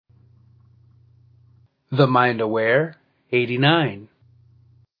The Mind Aware 89.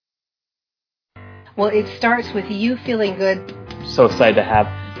 Well, it starts with you feeling good. So excited to have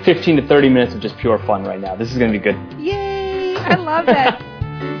 15 to 30 minutes of just pure fun right now. This is going to be good. Yay! I love that.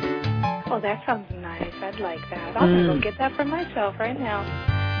 Oh, that sounds nice. I'd like that. I'll go get that for myself right now.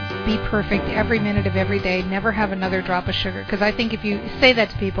 Be perfect every minute of every day. Never have another drop of sugar. Because I think if you say that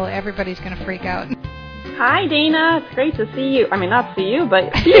to people, everybody's going to freak out. Hi, Dana. It's great to see you. I mean, not see you,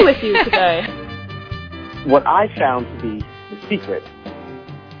 but be with you today. What I found to be the secret.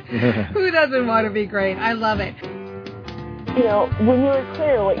 Who doesn't want to be great? I love it. You know, when you're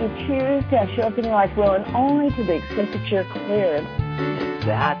clear, what you choose to have show up in your life will, and only to the extent that you're clear. And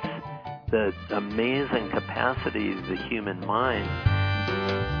that's the amazing capacity of the human mind.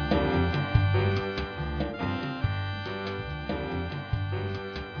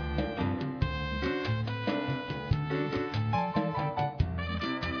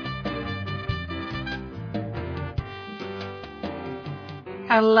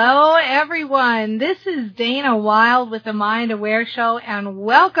 Hello, everyone. This is Dana Wilde with the Mind Aware Show, and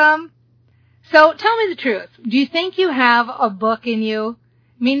welcome. So, tell me the truth. Do you think you have a book in you?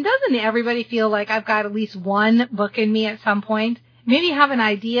 I mean, doesn't everybody feel like I've got at least one book in me at some point? Maybe you have an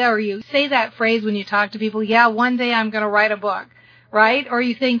idea, or you say that phrase when you talk to people, yeah, one day I'm going to write a book, right? Or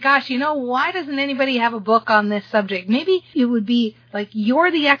you think, gosh, you know, why doesn't anybody have a book on this subject? Maybe it would be like you're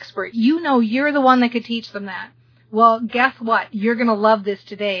the expert. You know you're the one that could teach them that. Well, guess what? You're going to love this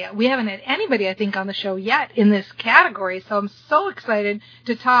today. We haven't had anybody, I think, on the show yet in this category, so I'm so excited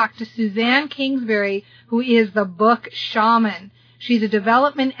to talk to Suzanne Kingsbury, who is the book shaman. She's a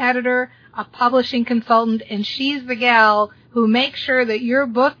development editor, a publishing consultant, and she's the gal who makes sure that your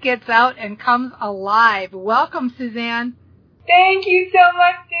book gets out and comes alive. Welcome, Suzanne. Thank you so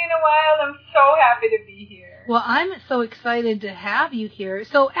much, Dana Wilde. I'm so happy to be here. Well, I'm so excited to have you here.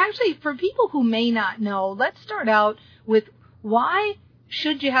 So actually, for people who may not know, let's start out with why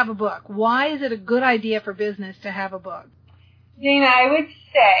should you have a book? Why is it a good idea for business to have a book? Dana, I would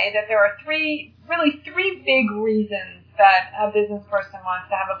say that there are three big reasons that a business person wants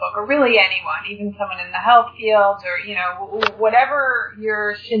to have a book, or really anyone, even someone in the health field, or, you know, whatever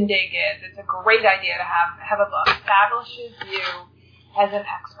your shindig is. It's a great idea to have a book. It establishes you as an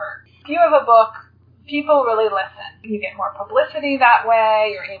expert. If you have a book, people really listen. You get more publicity that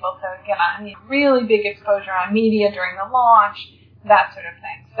way. You're able to get on really big exposure on media during the launch, that sort of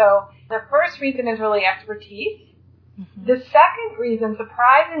thing. So the first reason is really expertise. Mm-hmm. The second reason,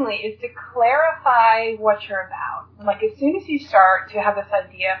 surprisingly, is to clarify what you're about. Like, as soon as you start to have this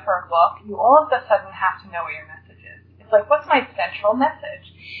idea for a book, you all of a sudden have to know what your message is. It's like, what's my central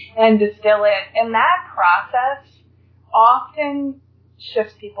message? And distill it. And that process often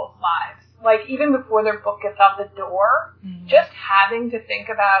shifts people's lives. Like, even before their book gets out the door, just having to think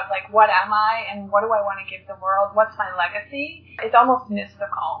about, like, what am I and what do I want to give the world? What's my legacy? It's almost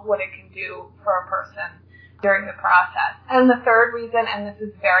mystical what it can do for a person during the process. And the third reason, and this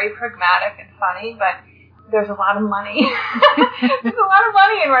is very pragmatic and funny, but there's a lot of money. There's a lot of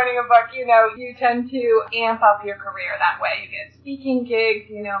money in writing a book. You know, you tend to amp up your career that way. You get speaking gigs.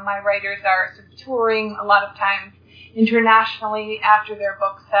 You know, my writers are sort of touring a lot of times internationally after their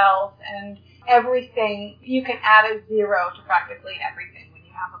book sells, and everything, you can add a zero to practically everything when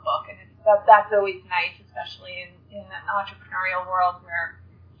you have a book, and that's always nice, especially in an entrepreneurial world where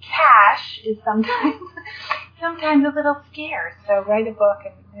cash is sometimes a little scarce. So write a book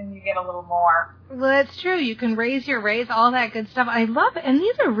and you get a little more. Well, that's true. You can raise your rates, all that good stuff. I love it. And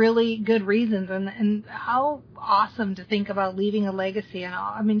these are really good reasons. And how awesome to think about leaving a legacy and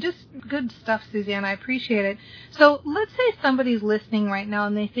all. I mean, just good stuff, Suzanne. I appreciate it. So let's say somebody's listening right now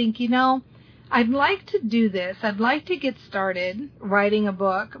and they think, you know, I'd like to do this. I'd like to get started writing a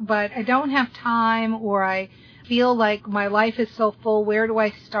book, but I don't have time, or I feel like my life is so full. Where do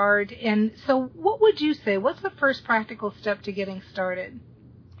I start? And so what would you say? What's the first practical step to getting started?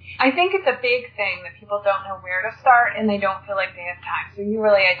 I think it's a big thing that people don't know where to start and they don't feel like they have time. So you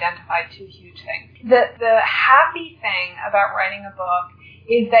really identified two huge things. The happy thing about writing a book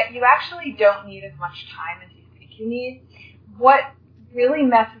is that you actually don't need as much time as you think you need. What really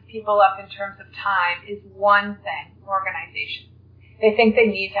messes people up in terms of time is one thing: organization. They think they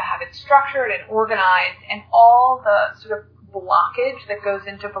need to have it structured and organized, and all the sort of blockage that goes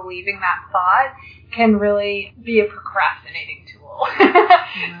into believing that thought can really be a procrastinating tool.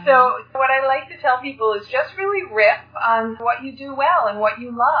 So what I like to tell people is just really riff on what you do well and what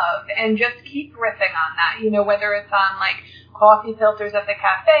you love, and just keep riffing on that, you know, whether it's on like coffee filters at the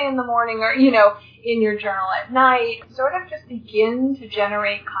cafe in the morning, or, you know, in your journal at night. Sort of just begin to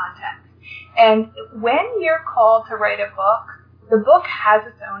generate content. And when you're called to write a book, the book has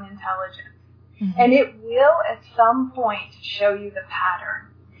its own intelligence. Mm-hmm. And it will at some point show you the pattern.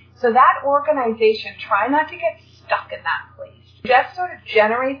 So that organization, try not to get stuck in that place. Just sort of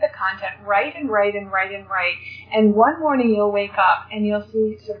generate the content, write and write and write and write. And one morning you'll wake up and you'll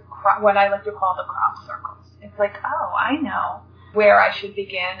see sort of what I like to call the crop circles. It's like, oh, I know where I should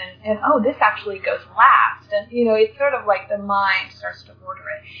begin, and oh, this actually goes last. And, it's sort of like the mind starts to order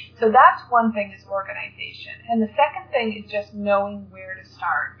it. So that's one thing is organization. And the second thing is just knowing where to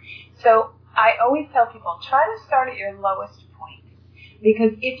start. So I always tell people, try to start at your lowest point.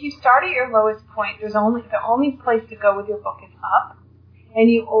 Because if you start at your lowest point, the only place to go with your book is up.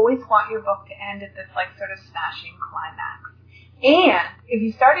 And you always want your book to end at this like sort of smashing climax. And if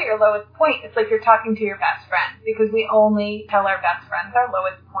you start at your lowest point, it's like you're talking to your best friend, because we only tell our best friends our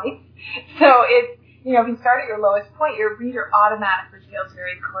lowest points. So it's, if you start at your lowest point, your reader automatically feels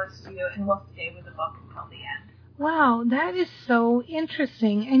very close to you and will stay with the book until the end. Wow, that is so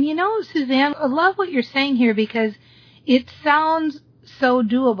interesting. And Suzanne, I love what you're saying here because it sounds so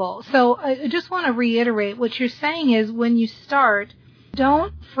doable. So I just want to reiterate what you're saying is when you start,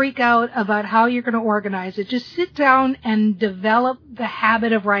 don't freak out about how you're going to organize it. Just sit down and develop the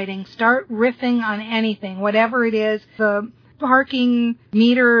habit of writing. Start riffing on anything, whatever it is, the parking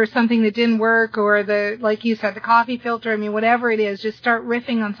meter or something that didn't work, or like you said, the coffee filter. Whatever it is, just start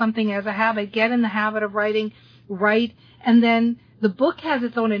riffing on something as a habit. Get in the habit of writing, write, and then the book has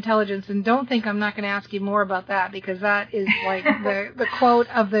its own intelligence, and don't think I'm not going to ask you more about that, because that is like the quote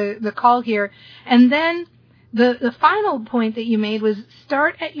of the call here. And then the final point that you made was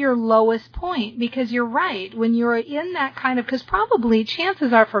start at your lowest point, because you're right. When you're in that kind of, because probably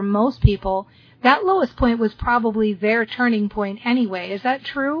chances are for most people, that lowest point was probably their turning point anyway. Is that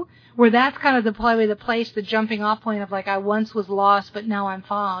true? Where that's kind of the jumping off point of like, I once was lost, but now I'm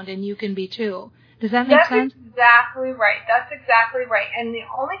found, and you can be too. Does that make sense? That's exactly right. That's exactly right. And the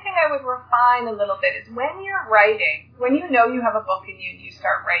only thing I would refine a little bit is when you're writing, when you know you have a book in you and you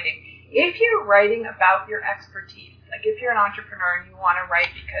start writing, if you're writing about your expertise, like if you're an entrepreneur and you want to write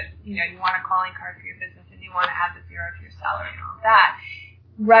because, you want a calling card for your business and you want to add the zero to your salary and all that,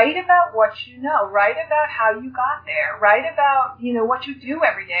 write about what you know. Write about how you got there. Write about, what you do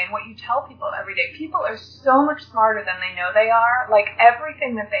every day and what you tell people every day. People are so much smarter than they know they are. Like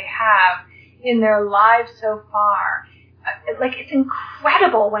everything that they have in their lives so far, it's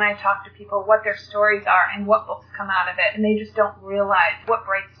incredible when I talk to people what their stories are and what books come out of it, and they just don't realize what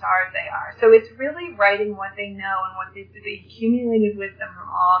bright stars they are. So it's really writing what they know and what they accumulated wisdom from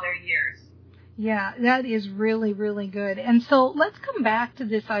all their years. Yeah, that is really, really good. And so let's come back to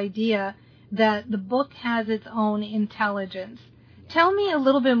this idea that the book has its own intelligence. Tell me a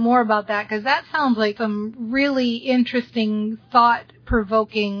little bit more about that, because that sounds like some really interesting,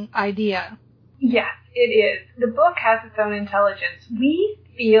 thought-provoking idea. Yes, it is. The book has its own intelligence. We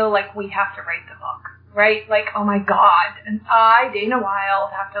feel like we have to write the book, right? Like, oh my God, and I, Dana Wilde,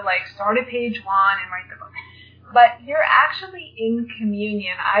 have to start at page 1 and write the book. But you're actually in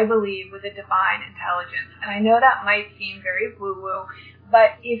communion, I believe, with a divine intelligence. And I know that might seem very woo-woo,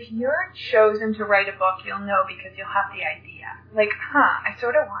 but if you're chosen to write a book, you'll know because you'll have the idea. Like, I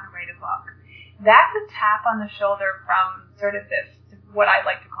sort of want to write a book. That's a tap on the shoulder from sort of this, what I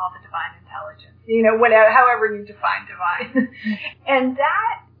like to call the divine intelligence. However you define divine. And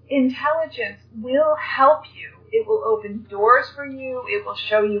that intelligence will help you. It will open doors for you. It will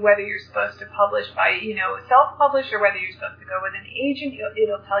show you whether you're supposed to publish by, self-publish, or whether you're supposed to go with an agent.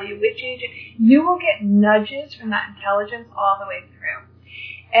 It'll tell you which agent. You will get nudges from that intelligence all the way through.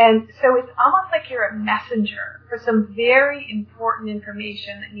 And so it's almost like you're a messenger for some very important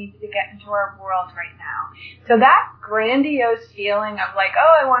information that needs to get into our world right now. So that grandiose feeling of like,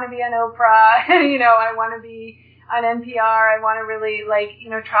 oh, I want to be on Oprah, I want to be on NPR, I want to really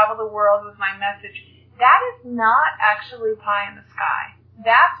travel the world with my message. That is not actually pie in the sky.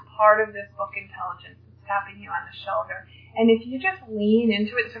 That's part of this book intelligence. It's tapping you on the shoulder. And if you just lean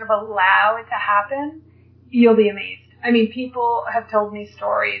into it and sort of allow it to happen, you'll be amazed. People have told me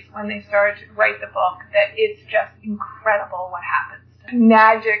stories when they started to write the book that it's just incredible what happens.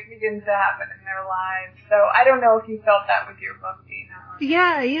 Magic begins to happen in their lives. So I don't know if you felt that with your book, Dina.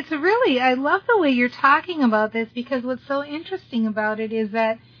 Yeah, I love the way you're talking about this, because what's so interesting about it is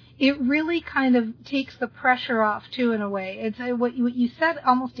that it really kind of takes the pressure off, too, in a way. It's what you said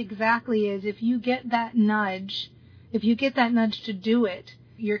almost exactly is if you get that nudge to do it,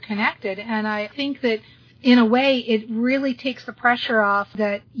 you're connected. And I think that in a way, it really takes the pressure off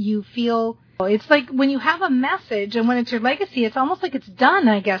that you feel. It's like when you have a message and when it's your legacy, it's almost like it's done,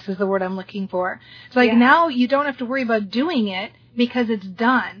 I guess is the word I'm looking for. It's like now you don't have to worry about doing it. because it's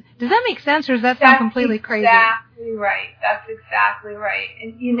done. Does that make sense, or does that sound completely crazy? Exactly right. That's exactly right.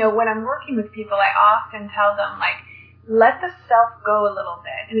 And, when I'm working with people, I often tell them, let the self go a little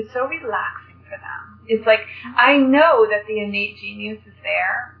bit. And it's so relaxing for them. It's like, I know that the innate genius is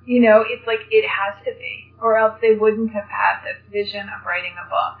there. It's like it has to be, or else they wouldn't have had this vision of writing a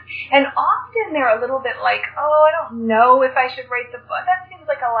book. And often they're a little bit like, oh, I don't know if I should write the book. That seems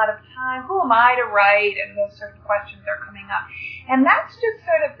like a lot of time. Who am I to write? And those sort of questions are coming up. And that's just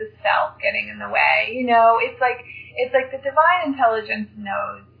sort of the self getting in the way. It's like the divine intelligence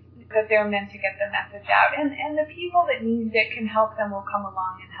knows that they're meant to get the message out. And the people that need it can help them will come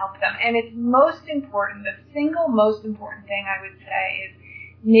along and help them. And it's most important, the single most important thing I would say is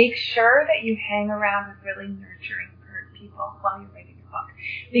make sure that you hang around with really nurturing people while you're writing a book.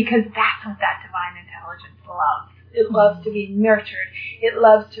 Because that's what that divine intelligence loves. It loves to be nurtured. It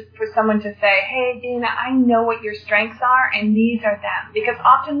loves for someone to say, hey, Dana, I know what your strengths are, and these are them. Because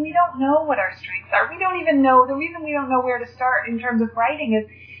often we don't know what our strengths are. We don't even know, the reason we don't know where to start in terms of writing is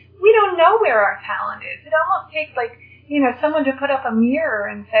we don't know where our talent is. It almost takes someone to put up a mirror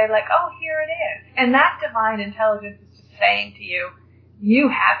and say oh, here it is. And that divine intelligence is just saying to you, you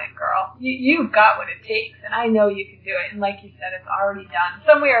have it, girl. You've got what it takes, and I know you can do it. And like you said, it's already done.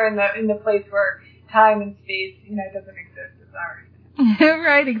 Somewhere in the place where time and space, doesn't exist, it's already done.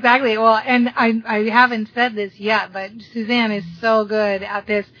 Right, exactly. Well, and I haven't said this yet, but Suzanne is so good at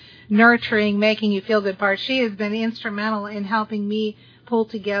this nurturing, making you feel good part. She has been instrumental in helping me pull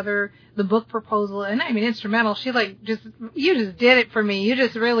together the book proposal, and I mean instrumental. She you just did it for me.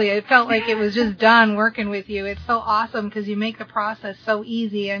 It felt like it was just done working with you. It's so awesome because you make the process so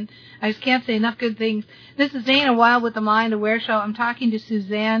easy, and I just can't say enough good things. This is Dana Wilde with the Mind Aware Show. I'm talking to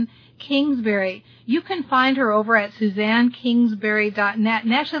Suzanne Kingsbury. You can find her over at SuzanneKingsbury.net.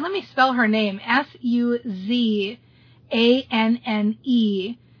 And actually, let me spell her name.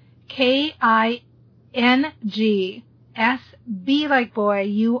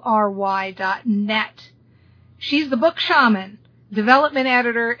 She's the book shaman, development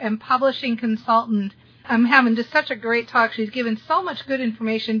editor, and publishing consultant. I'm having just such a great talk. She's given so much good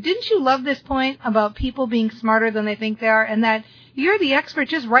information. Didn't you love this point about people being smarter than they think they are, and that you're the expert?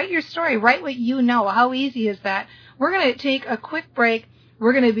 Just write your story. Write what you know. How easy is that? We're going to take a quick break.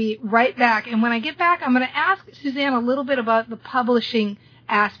 We're going to be right back. And when I get back, I'm going to ask Suzanne a little bit about the publishing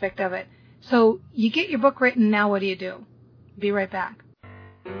aspect of it. So you get your book written. Now what do you do? Be right back.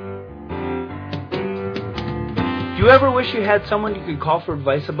 Do you ever wish you had someone you could call for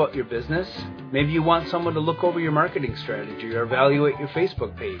advice about your business? Maybe you want someone to look over your marketing strategy or evaluate your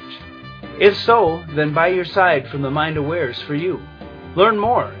Facebook page. If so, then By Your Side from the Mind Aware is for you. Learn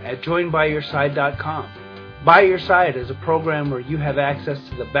more at joinbyyourside.com. By Your Side is a program where you have access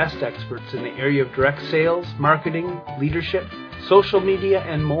to the best experts in the area of direct sales, marketing, leadership, social media,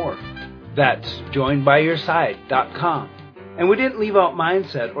 and more. That's joinbyyourside.com. And we didn't leave out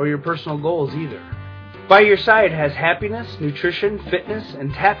mindset or your personal goals either. By Your Side has happiness, nutrition, fitness,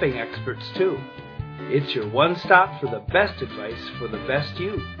 and tapping experts too. It's your one-stop for the best advice for the best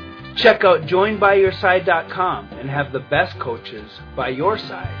you. Check out joinbyyourside.com and have the best coaches by your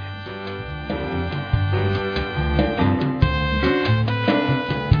side.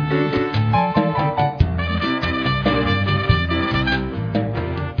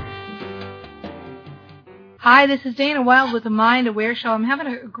 Hi, this is Dana Wilde with the Mind Aware Show. I'm having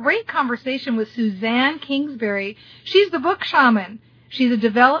a great conversation with Suzanne Kingsbury. She's the book shaman. She's a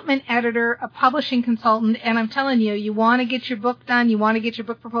development editor, a publishing consultant, and I'm telling you, you want to get your book done, you want to get your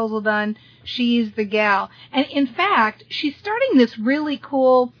book proposal done, she's the gal. And in fact, she's starting this really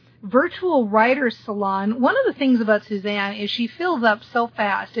cool virtual writer's salon. One of the things about Suzanne is she fills up so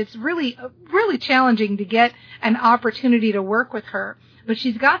fast. It's really challenging to get an opportunity to work with her. But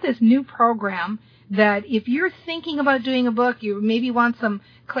she's got this new program that if you're thinking about doing a book, you maybe want some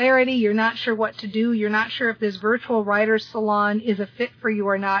clarity, you're not sure what to do, you're not sure if this virtual writer's salon is a fit for you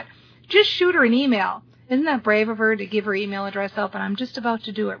or not, just shoot her an email. Isn't that brave of her to give her email address out? And I'm just about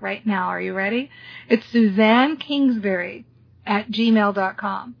to do it right now. Are you ready? It's Suzanne Kingsbury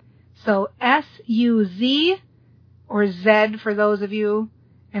 @gmail.com. So SUZ, or Z for those of you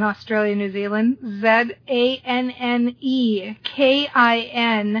in Australia, New Zealand, ZANNEKIN,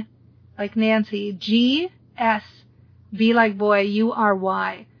 like Nancy, GS, B like boy,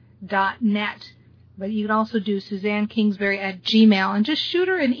 URY.net. But you can also do Suzanne Kingsbury @gmail and just shoot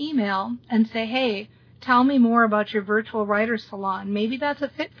her an email and say, hey, tell me more about your virtual writer's salon. Maybe that's a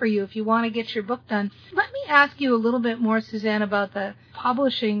fit for you if you want to get your book done. Let me ask you a little bit more, Suzanne, about the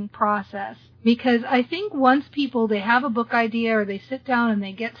publishing process. Because I think once people, they have a book idea or they sit down and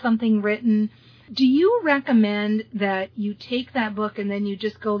they get something written, Do you recommend that you take that book and then you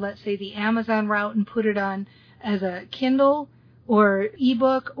just go, let's say, the Amazon route and put it on as a Kindle or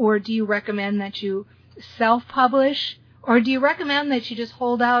ebook, or do you recommend that you self-publish, or do you recommend that you just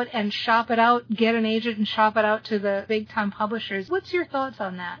hold out and shop it out, get an agent and shop it out to the big-time publishers? What's your thoughts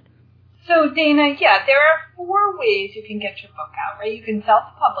on that? So, Dana, yeah, there are 4 ways you can get your book out, right? You can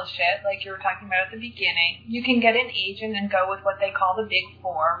self-publish it, like you were talking about at the beginning. You can get an agent and go with what they call the Big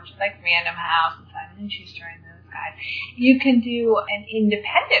 4, which is like Random House and Simon & Schuster and those guys. You can do an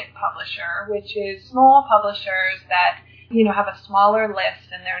independent publisher, which is small publishers that, you know, have a smaller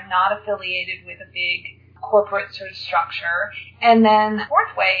list and they're not affiliated with a big corporate sort of structure. And then the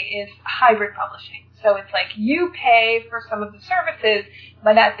 4th way is hybrid publishing. So it's like you pay for some of the services,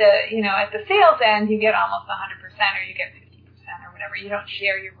 but at the, you know, at the sales end, you get almost 100% or you get 50% or whatever. You don't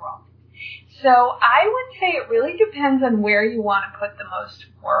share your royalties. So I would say it really depends on where you want to put the most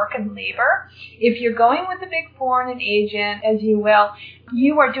work and labor. If you're going with the Big 4 and an agent, as you will,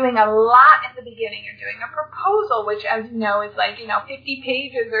 you are doing a lot at the beginning. You're doing a proposal, which, as you know, is like, 50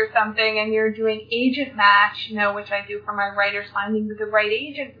 pages or something, and you're doing agent match, which I do for my writers, finding the right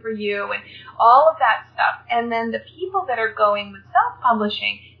agent for you, and all of that stuff. And then the people that are going with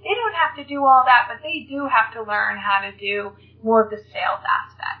self-publishing, they don't have to do all that, but they do have to learn how to do more of the sales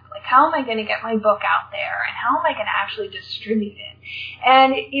aspect. Like, how am I going to get my book out there, and how am I going to actually distribute it?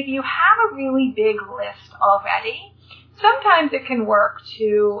 And if you have a really big list already, sometimes it can work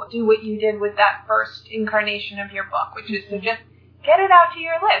to do what you did with that first incarnation of your book, which is to just get it out to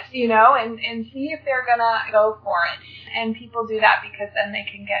your list, and see if they're going to go for it. And people do that because then they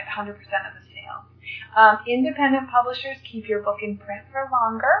can get 100% of the sales. Independent publishers keep your book in print for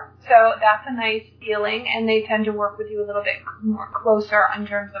longer, so that's a nice feeling, and they tend to work with you a little bit more closer in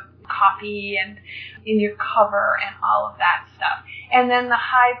terms of copy and in your cover and all of that stuff. And then the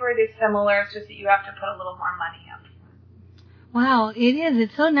hybrid is similar, it's just that you have to put a little more money up. Wow, it is.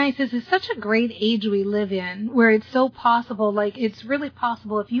 It's so nice. This is such a great age we live in, where it's so possible, like it's really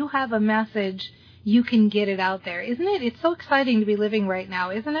possible if you have a message, you can get it out there, isn't it? It's so exciting to be living right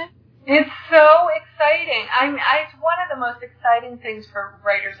now, isn't it? It's so exciting. It's one of the most exciting things for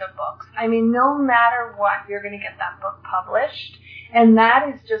writers of books. I mean, no matter what, you're going to get that book published. And that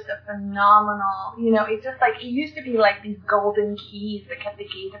is just a phenomenal, it's just like, it used to be like these golden keys that kept the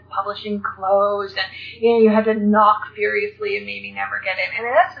gate of publishing closed, and, you had to knock furiously and maybe never get in.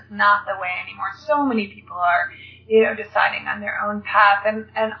 And that's just not the way anymore. So many people are, deciding on their own path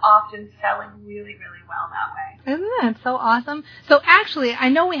and often selling really, really well that way. Isn't that so awesome? So actually, I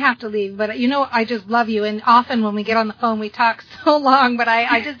know we have to leave, but I just love you. And often when we get on the phone, we talk so long, but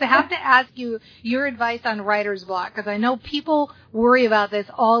I just have to ask you your advice on writer's block, because I know people worry about this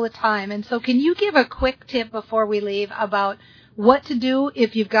all the time. And so can you give a quick tip before we leave about what to do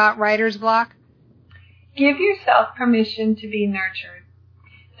if you've got writer's block? Give yourself permission to be nurtured.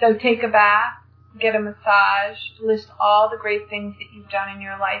 So take a bath. Get a massage, list all the great things that you've done in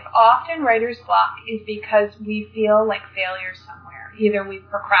your life. Often writer's block is because we feel like failures somewhere. Either we've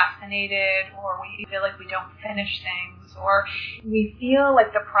procrastinated, or we feel like we don't finish things, or we feel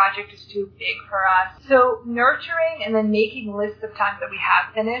like the project is too big for us. So nurturing and then making lists of times that we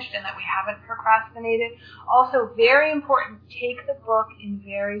have finished and that we haven't procrastinated. Also very important, take the book in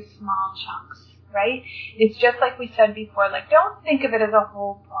very small chunks, right? It's just like we said before, like don't think of it as a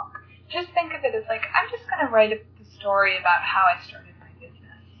whole book. Just think of it as like, I'm just going to write the story about how I started my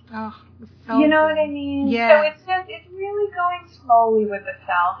business. Oh, so you know what I mean? Yeah. So it's really going slowly with the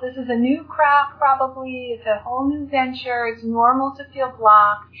self. This is a new craft probably. It's a whole new venture. It's normal to feel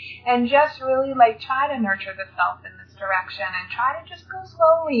blocked. And just really like try to nurture the self in this direction and try to just go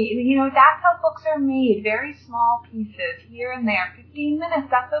slowly. That's how books are made. Very small pieces here and there. 15 minutes,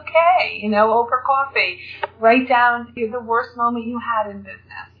 that's okay. Over coffee. Write down the worst moment you had in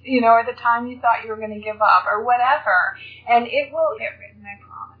business. Or the time you thought you were going to give up, or whatever. And it will get written, I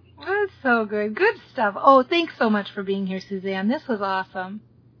promise. That's so good. Good stuff. Oh, thanks so much for being here, Suzanne. This was awesome.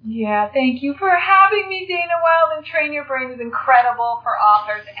 Yeah, thank you for having me, Dana Wilde, and Train Your Brain is incredible for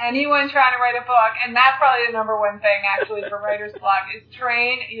authors. Anyone trying to write a book, and that's probably the number one thing, actually, for writer's block, is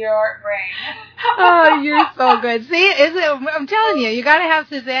train your brain. Oh, you're so good. See, I'm telling you, you got to have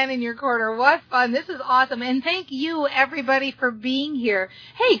Suzanne in your corner. What fun. This is awesome. And thank you, everybody, for being here.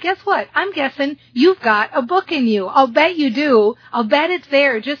 Hey, guess what? I'm guessing you've got a book in you. I'll bet you do. I'll bet it's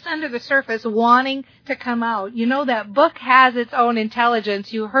there just under the surface wanting to come out. That book has its own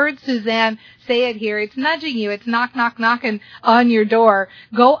intelligence. You heard Suzanne say it here. It's nudging you. It's knocking on your door.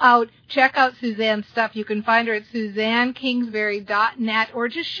 Go out, check out Suzanne's stuff. You can find her at SuzanneKingsbury.net or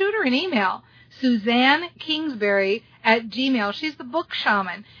just shoot her an email. SuzanneKingsbury at Gmail. She's the book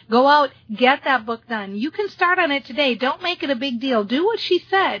shaman. Go out, get that book done. You can start on it today. Don't make it a big deal. Do what she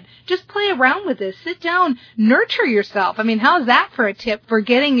said. Just play around with this. Sit down. Nurture yourself. I mean, how's that for a tip for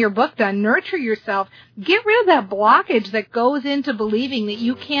getting your book done? Nurture yourself. Get rid of that blockage that goes into believing that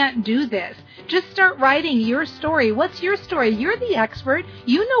you can't do this. Just start writing your story. What's your story? You're the expert.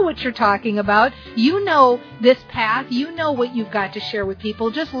 You know what you're talking about. You know this path. You know what you've got to share with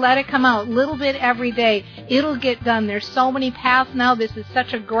people. Just let it come out. Little bit every day. It'll get done. There's so many paths now. This is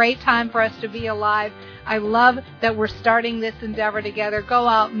such a great time for us to be alive. I love that we're starting this endeavor together. Go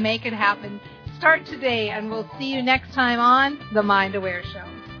out, make it happen. Start today, and we'll see you next time on The Mind Aware Show.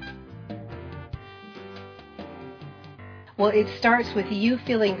 Well, it starts with you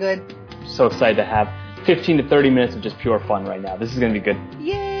feeling good. So excited to have 15 to 30 minutes of just pure fun right now. This is going to be good.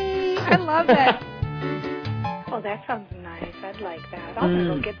 Yay! I love that. Oh, that sounds nice. I'd like that. I'll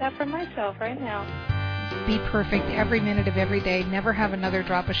go get that for myself right now. Be perfect every minute of every day. Never have another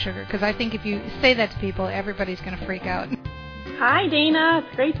drop of sugar. Because I think if you say that to people, everybody's going to freak out. Hi, Dana.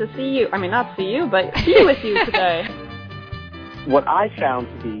 It's great to see you. I mean, not see you, but be with you today. What I found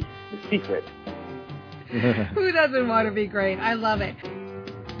to be the secret. Who doesn't want to be great? I love it.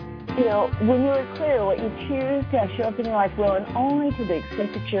 You know, when you're clear, what you choose to have show up in your life will, and only to the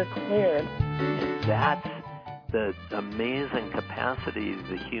extent that you're clear. And that's the amazing capacity of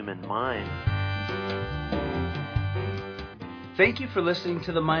the human mind. Thank you for listening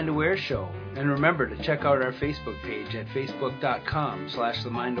to The Mind Aware Show. And remember to check out our Facebook page at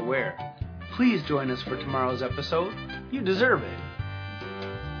facebook.com/TheMindAware. Please join us for tomorrow's episode. You deserve it.